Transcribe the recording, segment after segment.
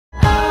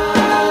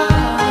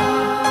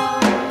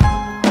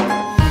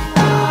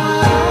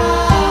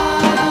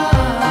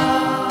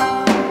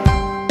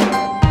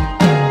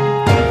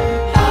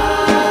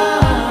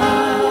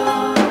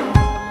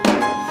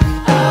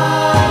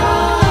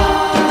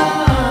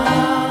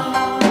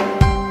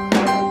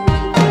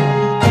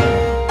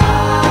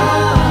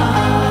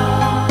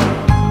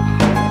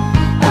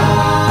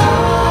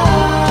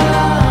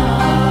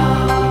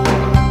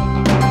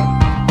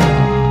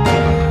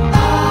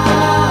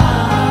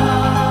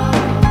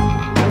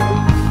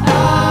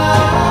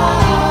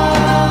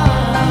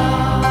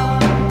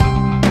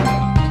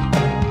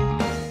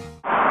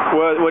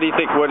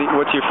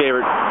what's your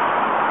favorite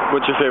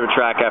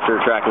track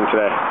after tracking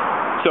today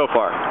so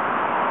far?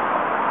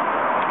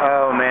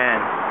 Oh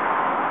man,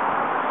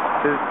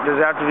 does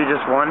it have to be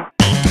just one?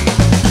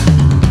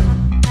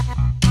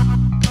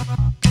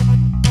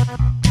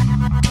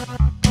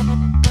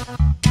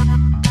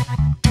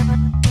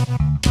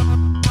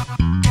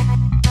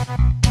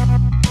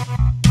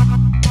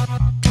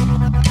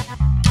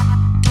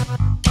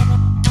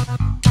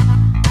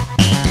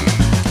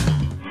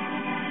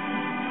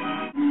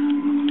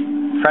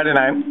 Friday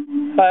night.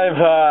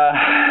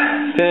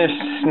 I've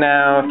finished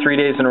now 3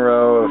 days in a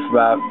row of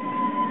about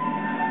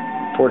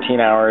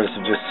 14 hours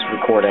of just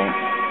recording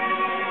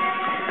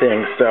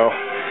things, so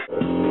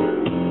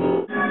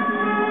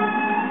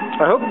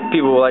I hope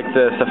people will like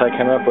the stuff I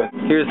came up with.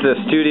 Here's the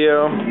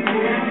studio.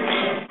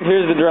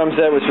 Here's the drum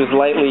set, which was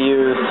lightly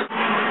used.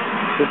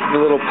 This is the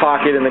little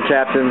pocket in the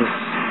captain's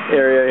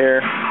area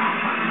here.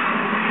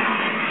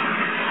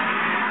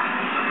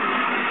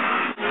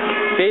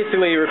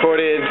 Basically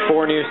recorded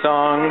 4 new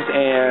songs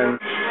and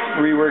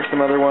reworked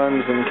some other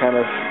ones and kind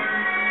of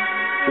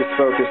just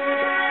focused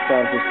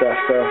on some stuff,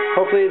 so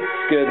hopefully it's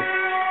good.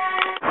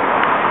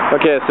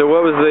 Okay, so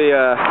what was the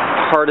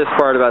hardest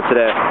part about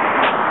today?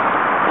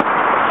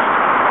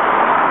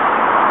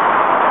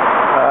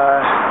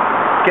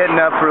 Getting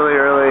up really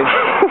early.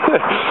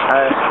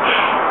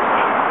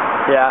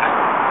 Yeah.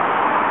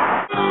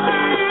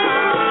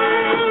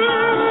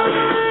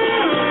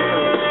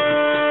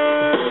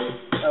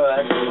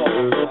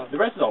 The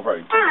rest is all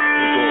pretty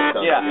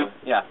cool.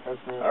 Yeah.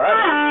 All right.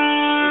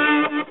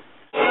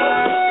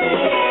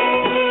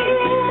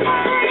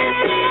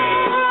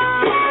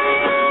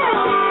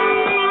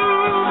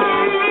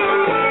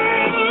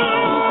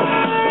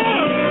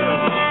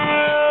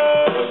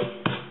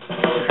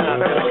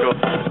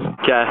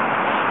 Okay.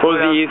 What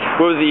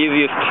was the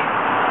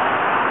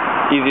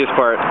easiest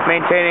part?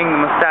 Maintaining the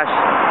mustache.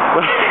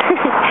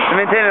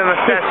 Maintaining the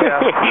mustache.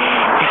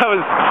 That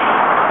was.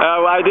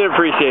 I did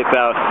appreciate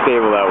how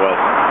stable that was.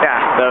 Yeah.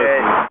 That was,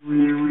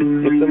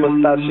 it's the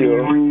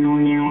mustachio.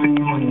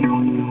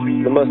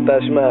 The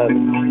mustache man.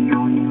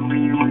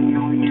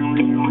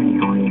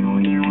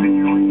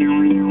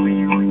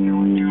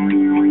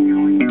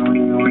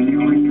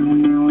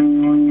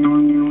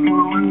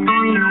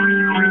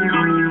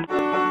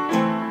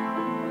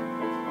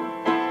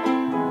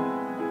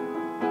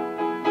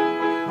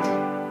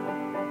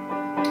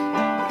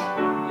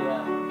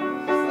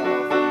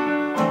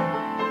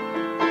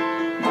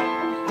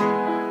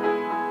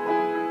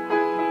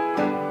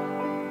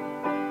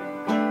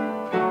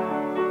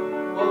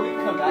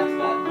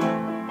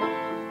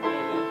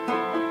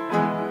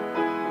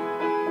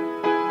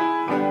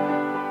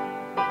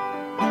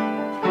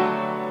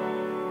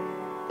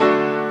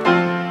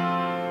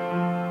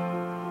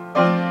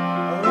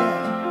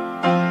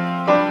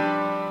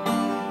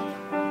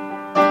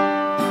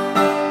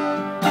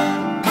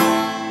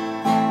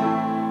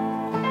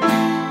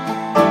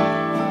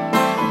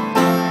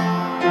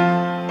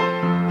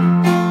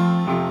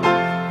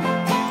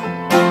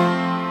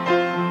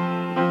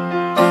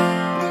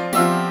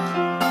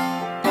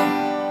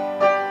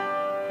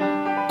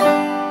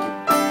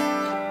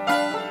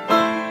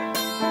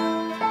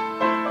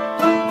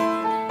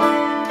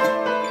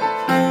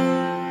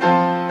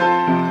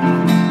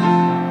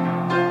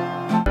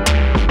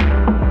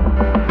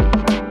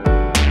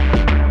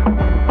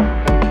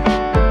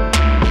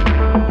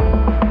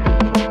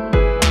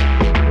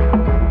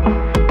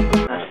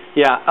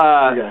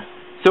 Yeah, okay.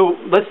 So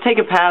let's take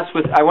a pass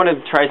with, I want to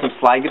try some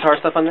slide guitar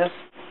stuff on this.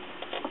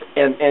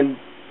 And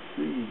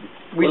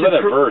we what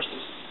about that verse?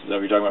 Is that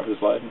what you're talking about for the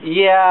slide?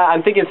 Yeah,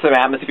 I'm thinking some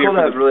atmosphere.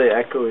 It's really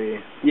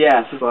echoey.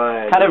 Yeah, so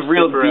slide. kind of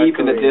real deep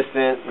echoey. in the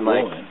distant, and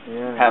like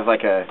have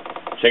like a...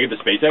 Check it the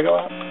space echo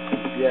out?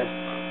 Yeah.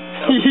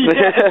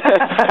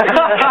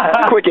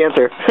 Quick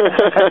answer.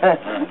 Alright,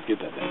 let's get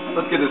that down.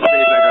 Let's get the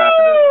space echo after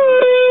this.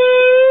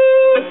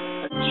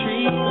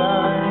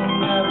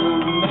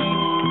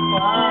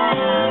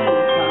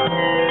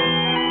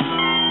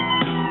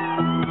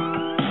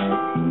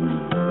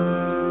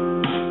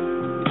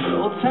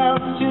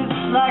 Just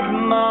like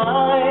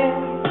mine.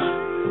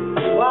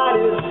 Why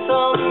did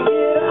some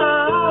get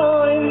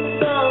out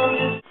and some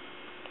just...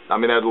 I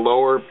mean, that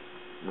lower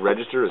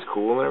register is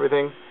cool and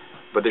everything,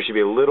 but there should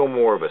be a little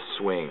more of a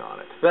swing on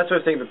it. That's what I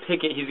was saying. The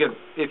pick it. He's gonna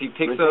if he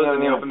picks those in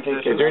the open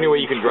position. Is there any way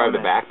you can drive the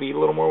backbeat a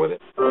little more with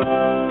it?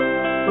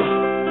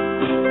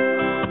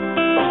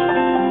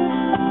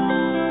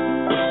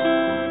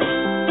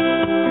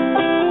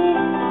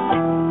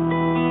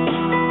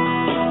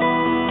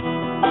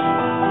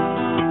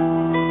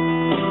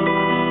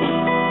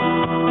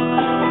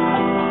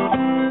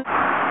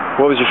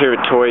 What was your favorite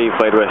toy you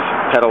played with,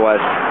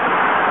 pedal-wise? I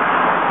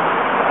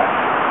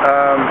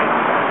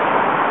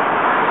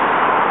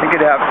think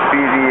it'd have to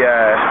be the,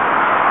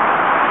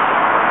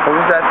 what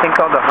was that thing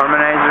called? The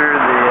harmonizer?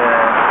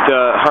 The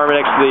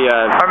Harmonix,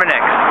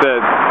 Harmonix.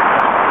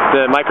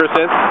 The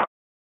microsynth?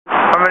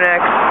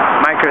 Harmonix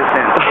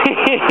microsynth.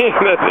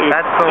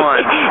 That's the one.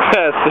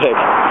 That's sick.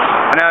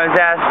 When I was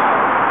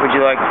asked, would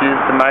you like to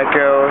use the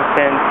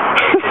microsynth?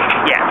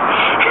 Yes.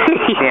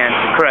 The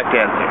answer. Correct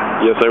answer.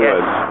 Yes, I Yes.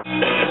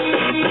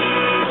 would.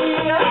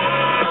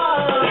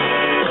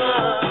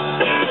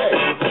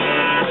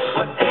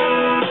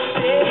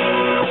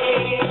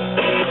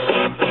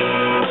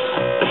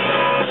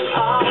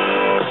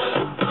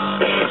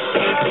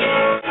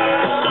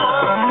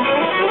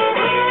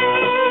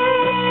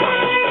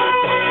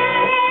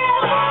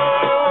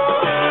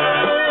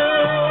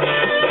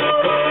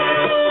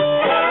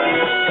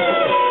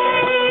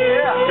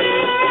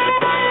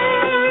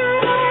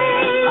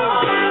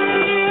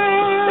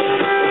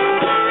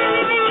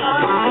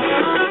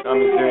 I'm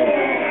just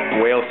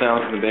doing whale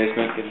sounds in the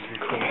basement, getting some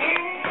cool,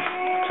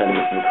 trying to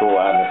get some cool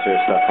atmosphere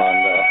stuff on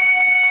the.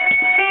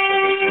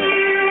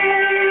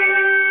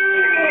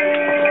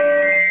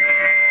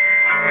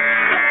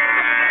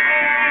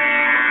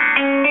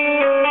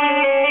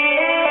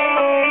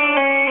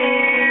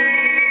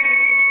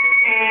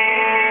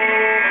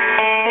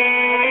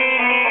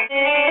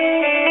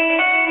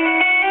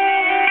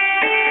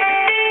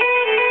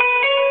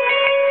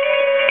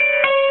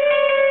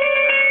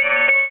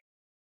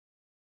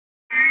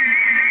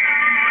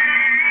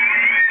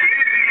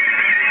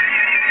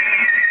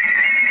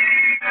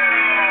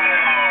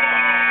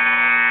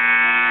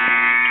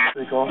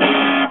 Pretty cool.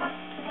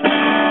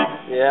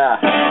 Yeah.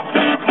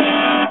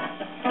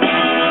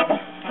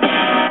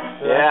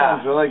 Yeah. That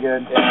sounds really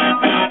good.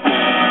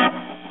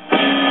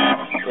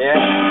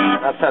 Yeah.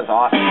 That sounds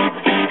awesome.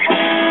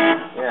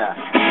 Yeah.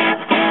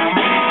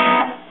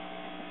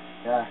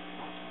 Yeah.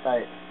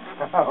 Tight.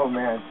 Oh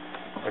man.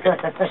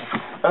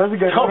 That was a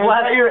good one.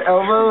 Was that your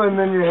elbow and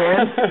then your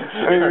hand?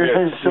 Or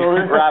your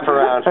shoulder? Wrap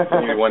around.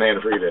 Use one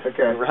hand to read it.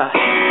 Okay.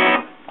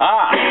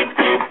 Ah!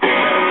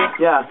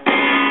 Yeah.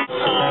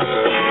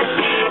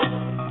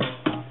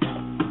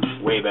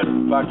 Way better.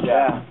 Fuck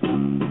yeah.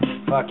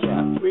 Fuck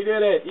yeah. We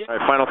did it. Yeah. All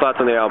right, final thoughts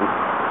on the album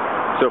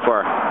so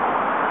far.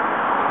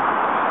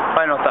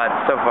 Final thoughts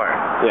so far.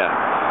 Yeah.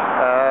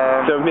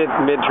 So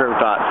midterm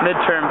thoughts.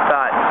 Midterm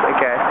thoughts.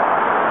 Okay.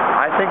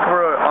 I think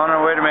we're on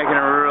our way to making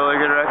a really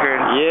good record.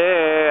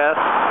 Yes.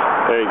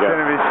 There you go. It's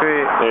gonna be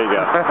sweet. There you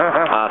go.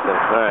 Awesome.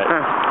 All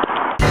right.